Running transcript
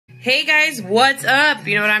Hey guys, what's up?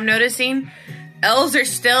 You know what I'm noticing? Elves are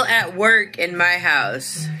still at work in my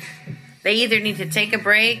house. They either need to take a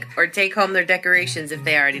break or take home their decorations if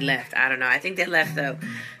they already left. I don't know. I think they left though.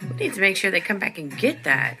 We need to make sure they come back and get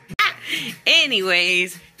that.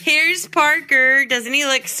 Anyways, here's Parker. Doesn't he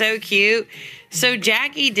look so cute? So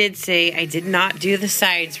Jackie did say I did not do the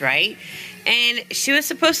sides right. And she was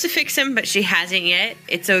supposed to fix him, but she hasn't yet.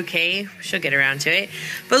 It's okay. She'll get around to it.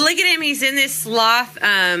 But look at him. He's in this sloth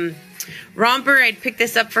romper. I picked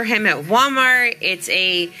this up for him at Walmart. It's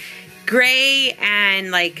a gray and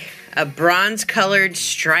like a bronze colored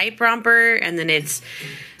stripe romper. And then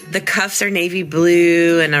the cuffs are navy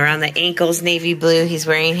blue and around the ankles navy blue. He's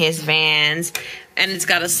wearing his Vans. And it's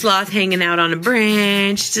got a sloth hanging out on a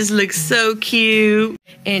branch. Just looks so cute.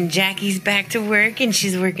 And Jackie's back to work and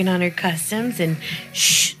she's working on her customs. And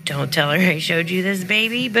shh, don't tell her I showed you this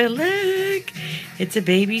baby. But look, it's a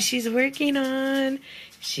baby she's working on.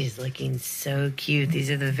 She's looking so cute.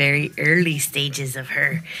 These are the very early stages of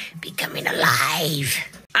her becoming alive.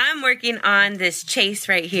 I'm working on this Chase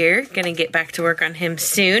right here. Gonna get back to work on him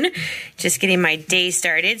soon. Just getting my day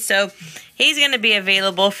started. So he's gonna be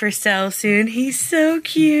available for sale soon. He's so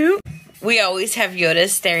cute. We always have Yoda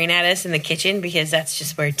staring at us in the kitchen because that's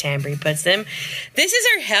just where Tambry puts them. This is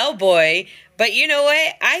her Hellboy, but you know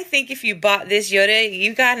what? I think if you bought this Yoda,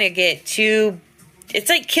 you gotta get it's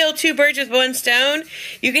like kill two birds with one stone.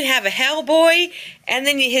 You can have a Hellboy, and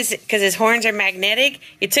then because his horns are magnetic,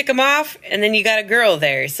 you took them off, and then you got a girl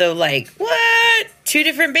there. So like, what? Two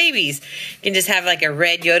different babies. You can just have like a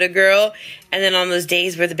red Yoda girl, and then on those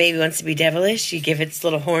days where the baby wants to be devilish, you give it its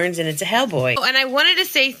little horns, and it's a Hellboy. Oh, and I wanted to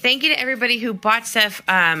say thank you to everybody who bought stuff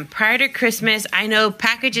prior to Christmas. I know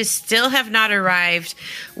packages still have not arrived.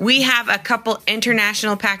 We have a couple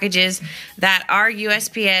international packages that our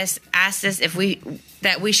USPS asked us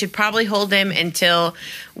that we should probably hold them until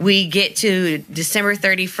we get to December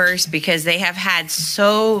 31st because they have had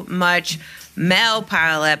so much mail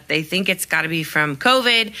pile up. They think it's got to be from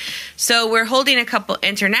COVID. So we're holding a couple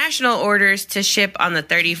international orders to ship on the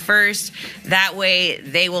 31st. That way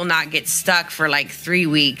they will not get stuck for like 3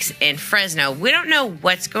 weeks in Fresno. We don't know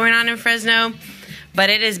what's going on in Fresno, but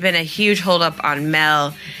it has been a huge holdup on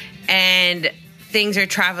mail, and things are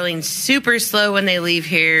traveling super slow when they leave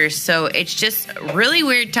here. So it's just really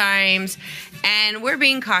weird times. And we're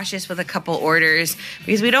being cautious with a couple orders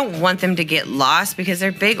because we don't want them to get lost because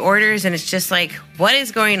they're big orders and it's just like, what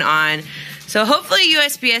is going on? So hopefully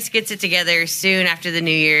USPS gets it together soon after the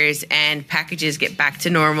New Year's and packages get back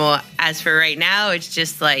to normal. As for right now, it's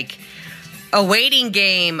just like a waiting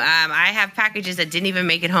game. I have packages that didn't even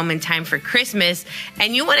make it home in time for Christmas.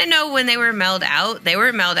 And you want to know when they were mailed out? They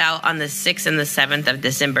were mailed out on the 6th and the 7th of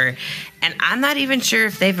December. And I'm not even sure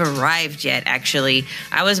if they've arrived yet, actually.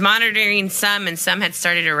 I was monitoring some, and some had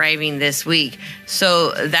started arriving this week.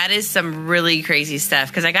 So that is some really crazy stuff.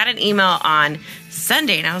 Because I got an email on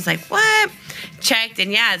Sunday, and I was like, what? Checked,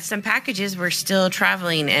 and yeah, some packages were still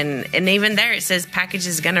traveling, and even there it says package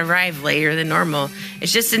is gonna arrive later than normal.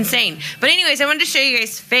 It's just insane. But anyways, I wanted to show you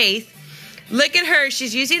guys Faith. Look at her.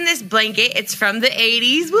 She's using this blanket. It's from the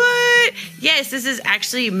 80s. What? Yes, this is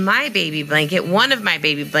actually my baby blanket, one of my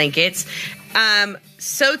baby blankets.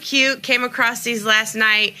 So cute. Came across these last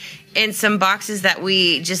night in some boxes that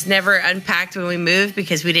we just never unpacked when we moved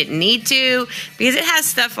because we didn't need to, because it has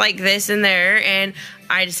stuff like this in there. And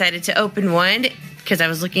I decided to open one because I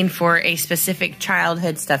was looking for a specific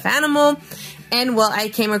childhood stuffed animal. And well, I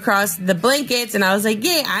came across the blankets and I was like,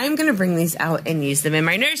 yeah, I'm going to bring these out and use them in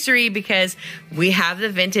my nursery because we have the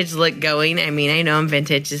vintage look going. I mean, I know I'm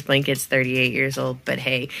vintage. This blanket's 38 years old, but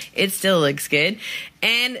hey, it still looks good.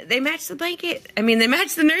 And they match the blanket. I mean, they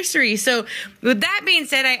match the nursery. So with that being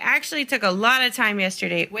said, I actually took a lot of time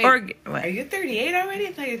yesterday. Wait, are you 38 already?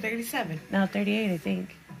 I thought you were 37. No, 38, I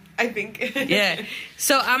think. Yeah.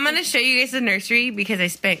 So I'm going to show you guys the nursery because I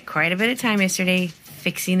spent quite a bit of time yesterday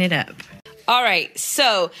fixing it up. All right,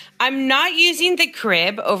 so I'm not using the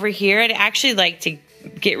crib over here. I'd actually like to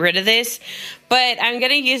get rid of this, but I'm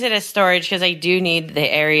going to use it as storage because I do need the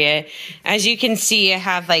area. As you can see, I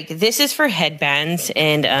have like, this is for headbands,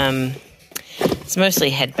 and it's mostly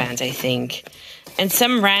headbands, I think, and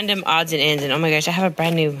some random odds and ends. And oh my gosh, I have a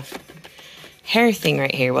brand new hair thing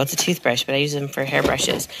right here. Well, it's a toothbrush, but I use them for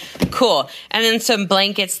hairbrushes. Cool. And then some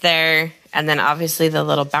blankets there. And then obviously the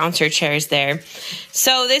little bouncer chairs there.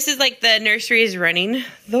 So this is like the nursery is running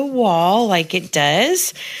the wall like it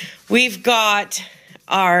does. We've got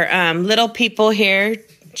our little people here.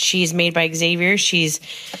 She's made by Xavier. She's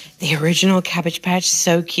the original Cabbage Patch.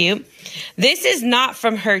 So cute. This is not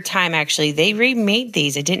from her time, actually. They remade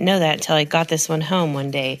these. I didn't know that until I got this one home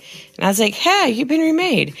one day. And And I was like, hey, you've been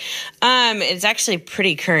remade. It's actually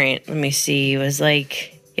pretty current. Let me see. It was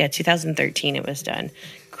like, yeah, 2013 it was done.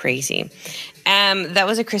 Crazy. That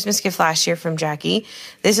was a Christmas gift last year from Jackie.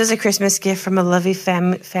 This was a Christmas gift from a lovely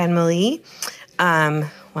family. One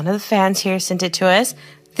of the fans here sent it to us.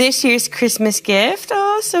 This year's Christmas gift.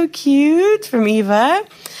 Oh, so cute. From Eva.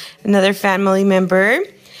 Another family member.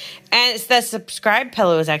 And it's the subscribe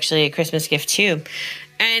pillow is actually a Christmas gift too.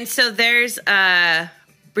 And so there's a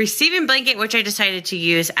receiving blanket, which I decided to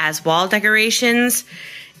use as wall decorations.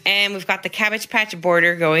 And we've got the Cabbage Patch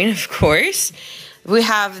border going, of course. We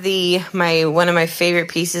have one of my favorite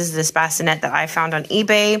pieces, this bassinet that I found on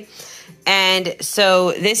eBay. And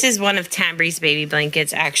so this is one of Tambry's baby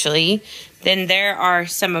blankets, actually. Then there are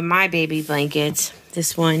some of my baby blankets,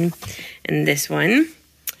 this one and this one.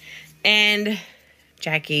 And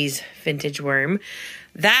Jackie's vintage worm.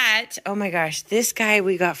 That, oh my gosh, this guy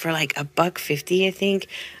we got for like $1.50, I think.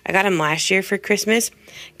 I got him last year for Christmas.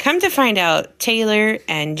 Come to find out, Taylor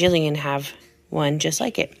and Jillian have one just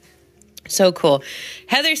like it. So cool.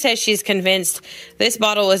 Heather says she's convinced this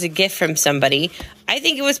bottle was a gift from somebody. I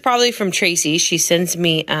think it was probably from Tracy. She sends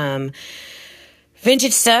me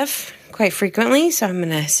vintage stuff quite frequently, so I'm going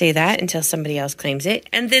to say that until somebody else claims it.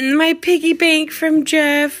 And then my piggy bank from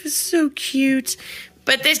Jeff is so cute.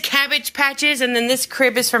 But there's Cabbage Patches, and then this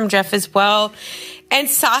crib is from Jeff as well. And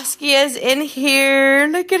Saskia's in here.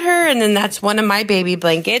 Look at her. And then that's one of my baby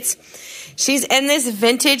blankets. She's in this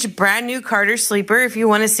vintage brand new Carter sleeper. If you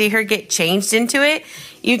want to see her get changed into it,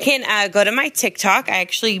 you can go to my TikTok. I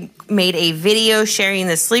actually made a video sharing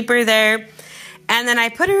the sleeper there. And then I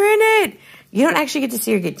put her in it. You don't actually get to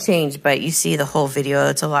see her get changed, but you see the whole video.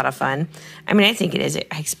 It's a lot of fun. I mean, I think it is.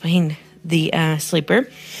 I explained the sleeper.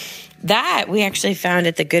 That we actually found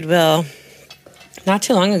at the Goodwill not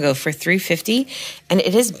too long ago for $3.50. And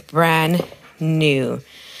it is brand new.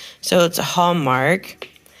 So it's a Hallmark.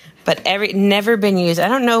 But never been used. I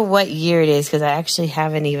don't know what year it is because I actually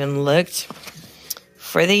haven't even looked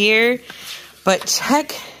for the year. But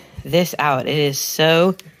check this out. It is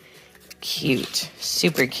so cute.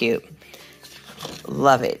 Super cute.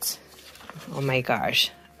 Love it. Oh my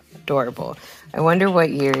gosh. Adorable. I wonder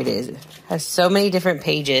what year it is. It has so many different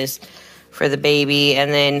pages for the baby.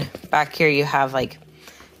 And then back here you have like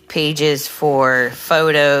pages for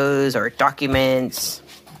photos or documents.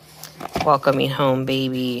 Welcoming home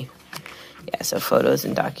baby. Yeah, so photos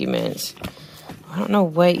and documents. I don't know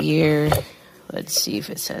what year. Let's see if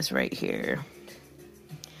it says right here.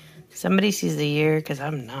 Somebody sees the year because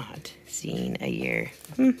I'm not seeing a year.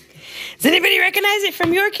 Does anybody recognize it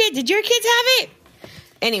from your kid? Did your kids have it?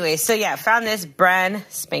 Anyway, so yeah, found this brand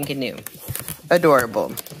spanking new.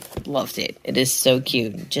 Adorable. Loved it. It is so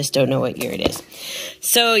cute. Just don't know what year it is.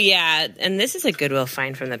 So yeah, and this is a Goodwill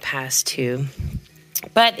find from the past too.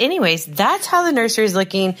 But anyways, that's how the nursery is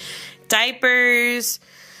looking. Diapers,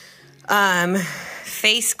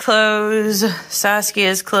 face clothes,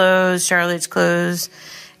 Saskia's clothes, Charlotte's clothes,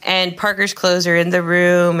 and Parker's clothes are in the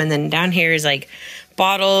room. And then down here is like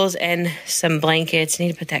bottles and some blankets. I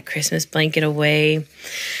need to put that Christmas blanket away.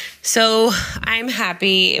 So I'm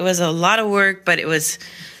happy. It was a lot of work, but it was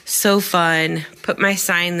so fun. Put my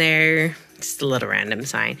sign there. Just a little random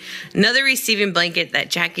sign. Another receiving blanket that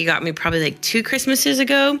Jackie got me probably like 2 Christmases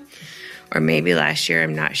ago. Or maybe last year,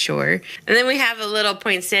 I'm not sure. And then we have a little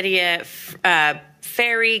poinsettia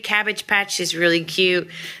fairy Cabbage Patch is really cute.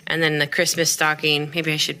 And then the Christmas stocking.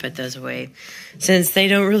 Maybe I should put those away since they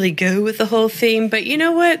don't really go with the whole theme. But you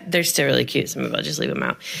know what? They're still really cute, so maybe I'll just leave them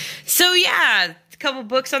out. So yeah, a couple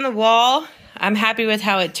books on the wall. I'm happy with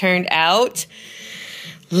how it turned out.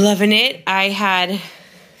 Loving it. I had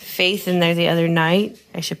Faith in there the other night.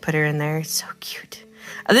 I should put her in there. It's so cute.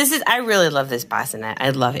 I really love this bassinet. I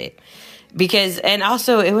love it. Because, and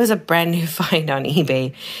also it was a brand new find on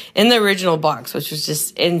eBay in the original box, which was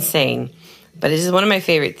just insane. But it is one of my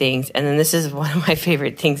favorite things. And then this is one of my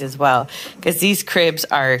favorite things as well. Because these cribs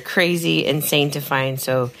are crazy, insane to find.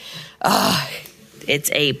 So,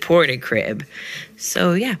 it's a porta crib.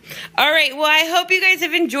 So, yeah. All right. Well, I hope you guys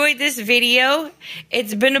have enjoyed this video.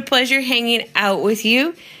 It's been a pleasure hanging out with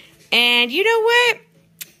you. And you know what?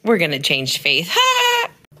 We're going to change Faith. Ha!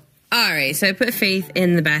 All right, so I put Faith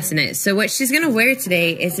in the bassinet. So what she's going to wear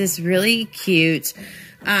today is this really cute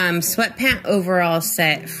sweatpant overall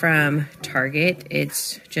set from Target.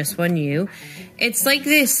 It's just 1U. It's like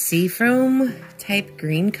this seafoam type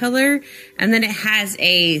green color. And then it has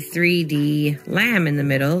a 3D lamb in the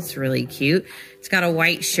middle. It's really cute. It's got a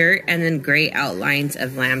white shirt and then gray outlines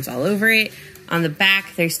of lambs all over it. On the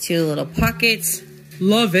back, there's 2 little pockets.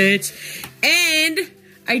 Love it. And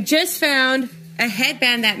I just found a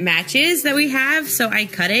headband that matches that we have, so I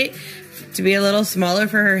cut it to be a little smaller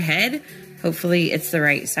for her head. Hopefully it's the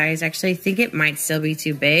right size. Actually, I think it might still be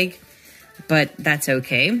too big, but that's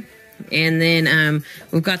okay. And then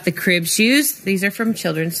we've got the crib shoes. These are from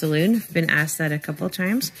Children's Saloon. I've been asked that a couple of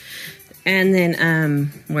times. And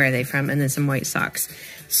then, where are they from? And then some white socks.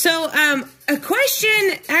 So, a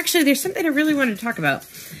question, actually, there's something I really want to talk about.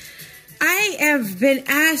 I have been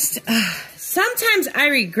asked, sometimes I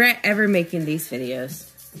regret ever making these videos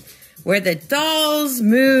where the dolls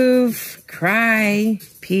move, cry,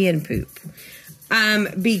 pee, and poop.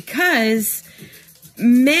 Because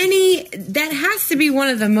that has to be one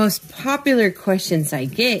of the most popular questions I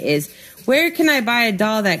get is, where can I buy a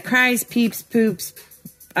doll that cries, peeps, poops,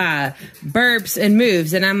 burps, and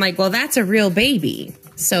moves? And I'm like, well, that's a real baby.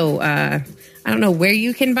 So, I don't know where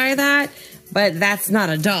you can buy that, but that's not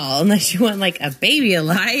a doll. Unless you want like a baby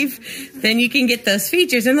alive, then you can get those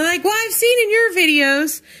features. And they're like, well, I've seen in your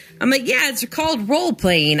videos. I'm like, yeah, it's called role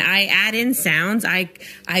playing. I add in sounds. I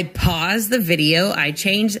pause the video. I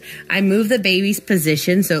move the baby's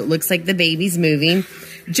position so it looks like the baby's moving.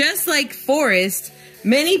 Just like Forrest,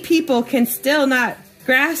 many people can still not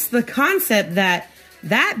grasp the concept that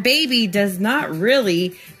that baby does not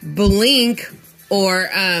really blink or,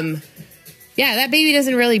 yeah, that baby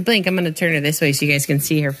doesn't really blink. I'm going to turn her this way so you guys can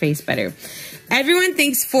see her face better. Everyone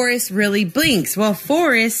thinks Forrest really blinks. Well,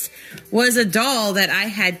 Forrest was a doll that I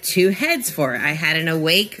had two heads for. I had an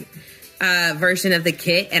awake version of the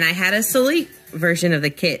kit, and I had a sleep version of the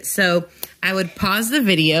kit. So I would pause the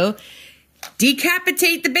video,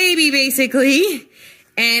 decapitate the baby, basically,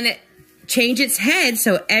 and change its head.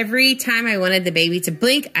 So every time I wanted the baby to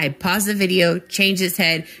blink, I'd pause the video, change its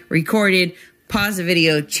head, recorded, pause the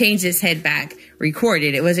video, change its head back,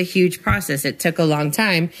 recorded. It was a huge process. It took a long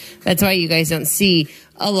time. That's why you guys don't see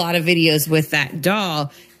a lot of videos with that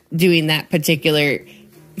doll doing that particular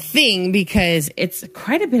thing, because it's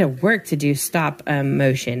quite a bit of work to do stop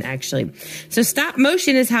motion, actually. So stop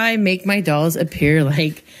motion is how I make my dolls appear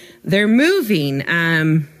like they're moving.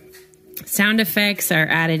 Sound effects are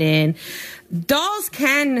added in. Dolls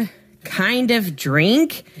can kind of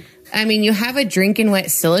drink. I mean, you have a drinking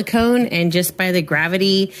wet silicone, and just by the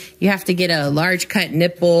gravity, you have to get a large cut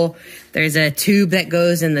nipple. There's a tube that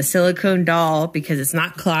goes in the silicone doll because it's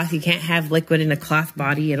not cloth. You can't have liquid in a cloth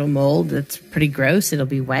body. It'll mold. That's pretty gross. It'll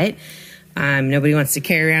be wet. Nobody wants to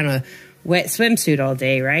carry around a wet swimsuit all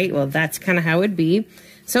day, right? Well, that's kind of how it would be.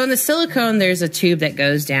 So in the silicone, there's a tube that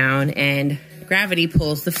goes down, and gravity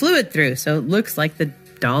pulls the fluid through. So it looks like the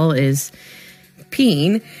doll is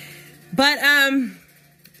peeing. But,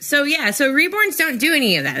 so yeah, so Reborns don't do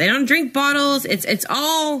any of that. They don't drink bottles. It's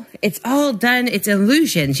all done. It's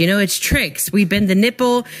illusions, you know, it's tricks. We bend the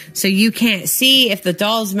nipple so you can't see if the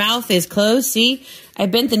doll's mouth is closed. See, I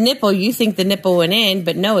bent the nipple. You think the nipple went in,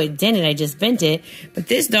 but no, it didn't. I just bent it. But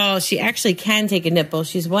this doll, she actually can take a nipple.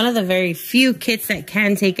 She's one of the very few kits that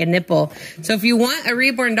can take a nipple. So if you want a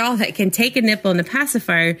Reborn doll that can take a nipple and a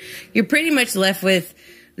pacifier, you're pretty much left with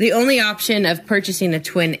the only option of purchasing a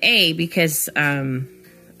twin A, because,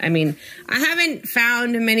 I mean, I haven't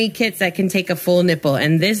found many kits that can take a full nipple,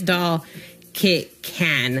 and this doll kit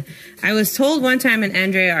can. I was told one time an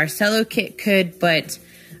Andrea Arcello kit could, but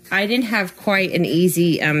I didn't have quite an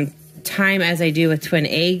easy time as I do with Twin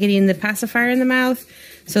A getting the pacifier in the mouth.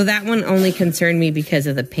 So that one only concerned me because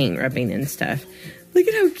of the paint rubbing and stuff. Look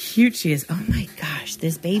at how cute she is. Oh my gosh,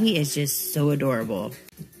 this baby is just so adorable.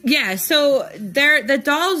 Yeah, so the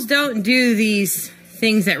dolls don't do these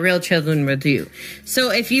things that real children will do. So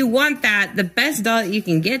if you want that, the best doll that you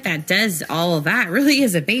can get that does all of that really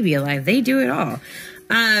is a Baby Alive. They do it all.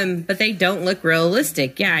 But they don't look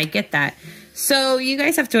realistic. Yeah, I get that. So you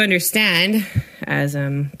guys have to understand as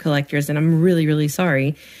collectors, and I'm really, really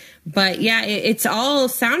sorry. But yeah, it's all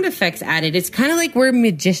sound effects added. It's kind of like we're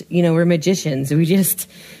magicians.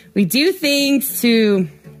 We do things to...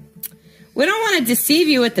 We don't want to deceive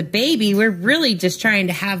you with the baby. We're really just trying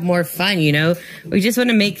to have more fun, you know. We just want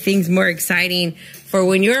to make things more exciting for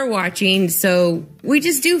when you're watching. So we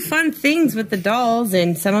just do fun things with the dolls,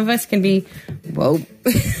 and some of us can be, whoa,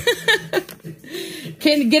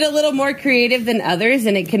 can get a little more creative than others,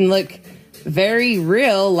 and it can look very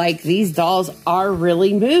real, like these dolls are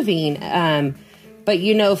really moving. But,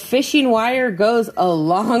 you know, fishing wire goes a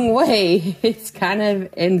long way. It's kind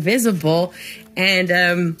of invisible,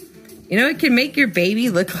 and, you know, it can make your baby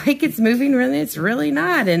look like it's moving when it's really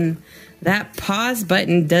not. And that pause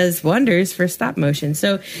button does wonders for stop motion.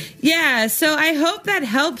 So, yeah, so I hope that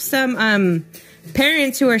helps some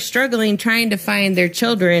parents who are struggling trying to find their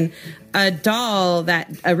children a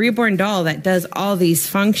Reborn doll that does all these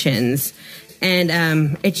functions.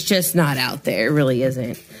 And it's just not out there. It really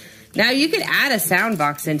isn't. Now, you could add a sound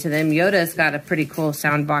box into them. Yoda's got a pretty cool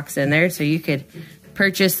sound box in there, so you could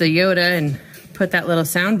purchase the Yoda and put that little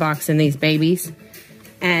sound box in these babies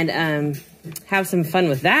and have some fun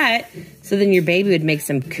with that. So then your baby would make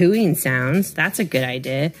some cooing sounds. That's a good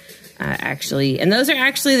idea, actually. And those are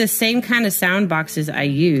actually the same kind of sound boxes I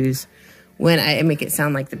use when I make it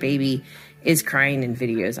sound like the baby is crying in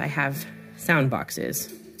videos. I have sound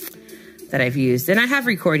boxes that I've used, and I have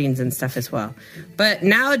recordings and stuff as well. But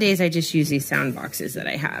nowadays I just use these sound boxes that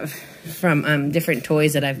I have from different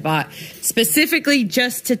toys that I've bought specifically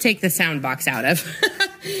just to take the sound box out of.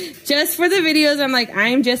 Just for the videos, I'm like,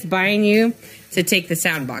 I'm just buying you to take the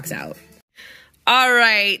sound box out. All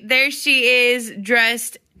right, there she is,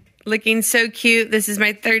 dressed, looking so cute. This is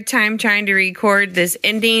my third time trying to record this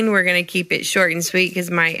ending. We're gonna keep it short and sweet because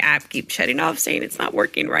my app keeps shutting off saying it's not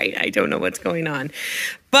working right. I don't know what's going on.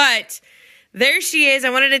 But there she is. I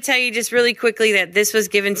wanted to tell you just really quickly that this was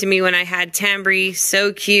given to me when I had Tambry.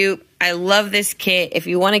 So cute. I love this kit. If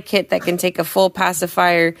you want a kit that can take a full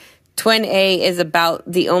pacifier, Twin A is about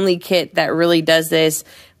the only kit that really does this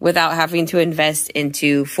without having to invest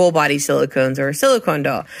into full body silicones or a silicone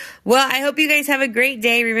doll. Well, I hope you guys have a great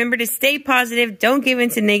day. Remember to stay positive. Don't give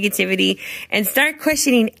into negativity and start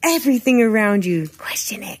questioning everything around you.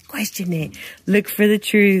 Question it. Question it. Look for the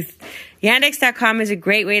truth. Yandex.com is a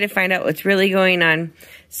great way to find out what's really going on.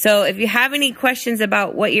 So if you have any questions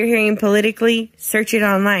about what you're hearing politically, search it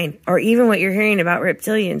online. Or even what you're hearing about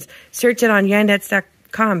reptilians, search it on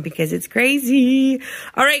Yandex.com because it's crazy.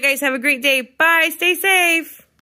 All right, guys, have a great day. Bye. Stay safe.